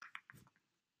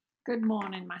Good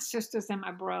morning, my sisters and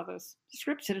my brothers. The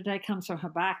scripture today comes from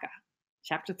Habakkuk,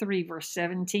 chapter 3, verse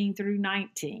 17 through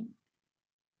 19.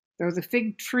 Though the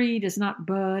fig tree does not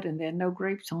bud and there are no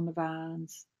grapes on the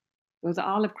vines, though the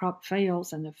olive crop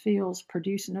fails and the fields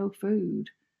produce no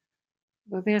food,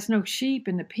 though there's no sheep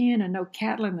in the pen and no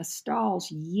cattle in the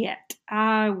stalls, yet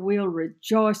I will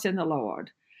rejoice in the Lord.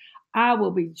 I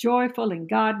will be joyful in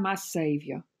God my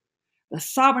Savior. The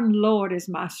sovereign Lord is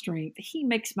my strength. He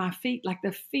makes my feet like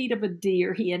the feet of a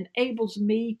deer. He enables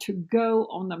me to go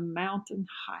on the mountain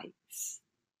heights.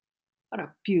 What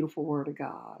a beautiful word of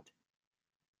God.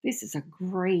 This is a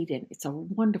great and it's a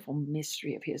wonderful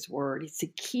mystery of His word. It's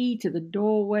the key to the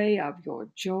doorway of your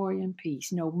joy and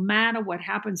peace. No matter what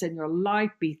happens in your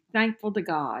life, be thankful to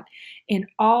God. In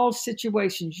all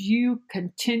situations, you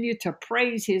continue to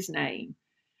praise His name.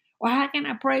 Well, how can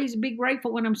I praise and be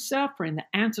grateful when I'm suffering?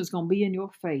 The answer is going to be in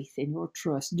your faith, in your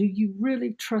trust. Do you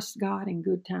really trust God in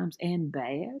good times and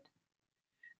bad?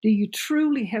 Do you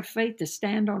truly have faith to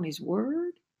stand on His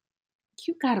word?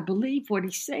 You got to believe what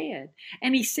He said.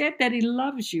 And He said that He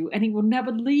loves you and He will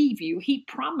never leave you. He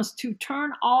promised to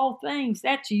turn all things,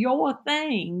 that's your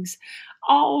things,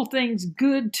 all things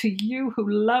good to you who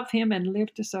love Him and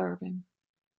live to serve Him.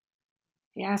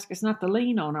 He asks us not to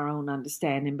lean on our own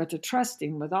understanding, but to trust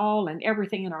Him with all and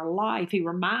everything in our life. He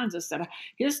reminds us that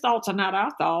His thoughts are not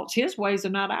our thoughts, His ways are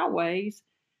not our ways,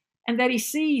 and that He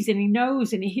sees and He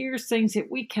knows and He hears things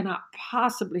that we cannot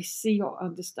possibly see or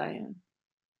understand.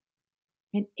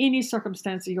 In any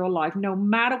circumstance of your life, no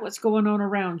matter what's going on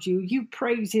around you, you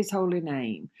praise His holy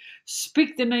name.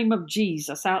 Speak the name of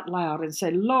Jesus out loud and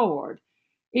say, Lord,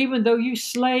 even though you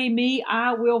slay me,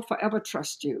 I will forever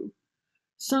trust you.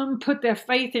 Some put their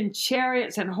faith in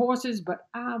chariots and horses, but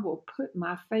I will put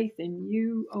my faith in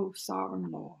you, O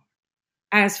sovereign Lord.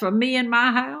 As for me and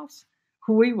my house,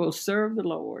 we will serve the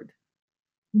Lord.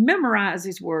 Memorize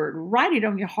His word. Write it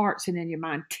on your hearts and in your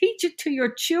mind. Teach it to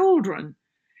your children.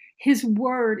 His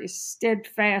word is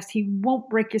steadfast. He won't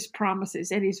break His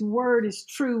promises, and His word is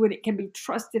true, and it can be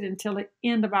trusted until the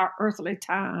end of our earthly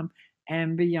time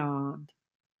and beyond.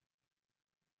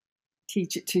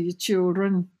 Teach it to your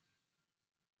children.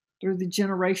 Through the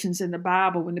generations in the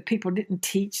Bible, when the people didn't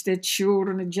teach their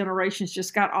children, the generations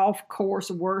just got off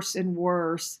course worse and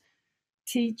worse.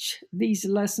 Teach these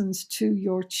lessons to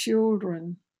your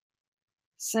children.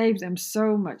 Save them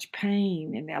so much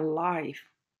pain in their life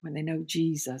when they know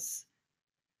Jesus.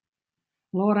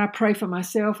 Lord, I pray for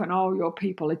myself and all your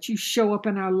people that you show up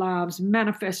in our lives.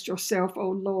 Manifest yourself, O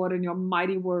Lord, in your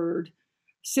mighty word.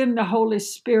 Send the Holy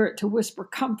Spirit to whisper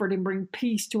comfort and bring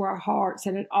peace to our hearts.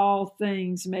 And in all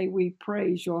things may we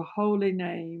praise your holy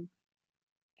name.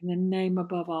 In the name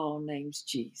above all names,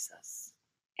 Jesus.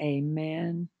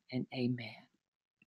 Amen and amen.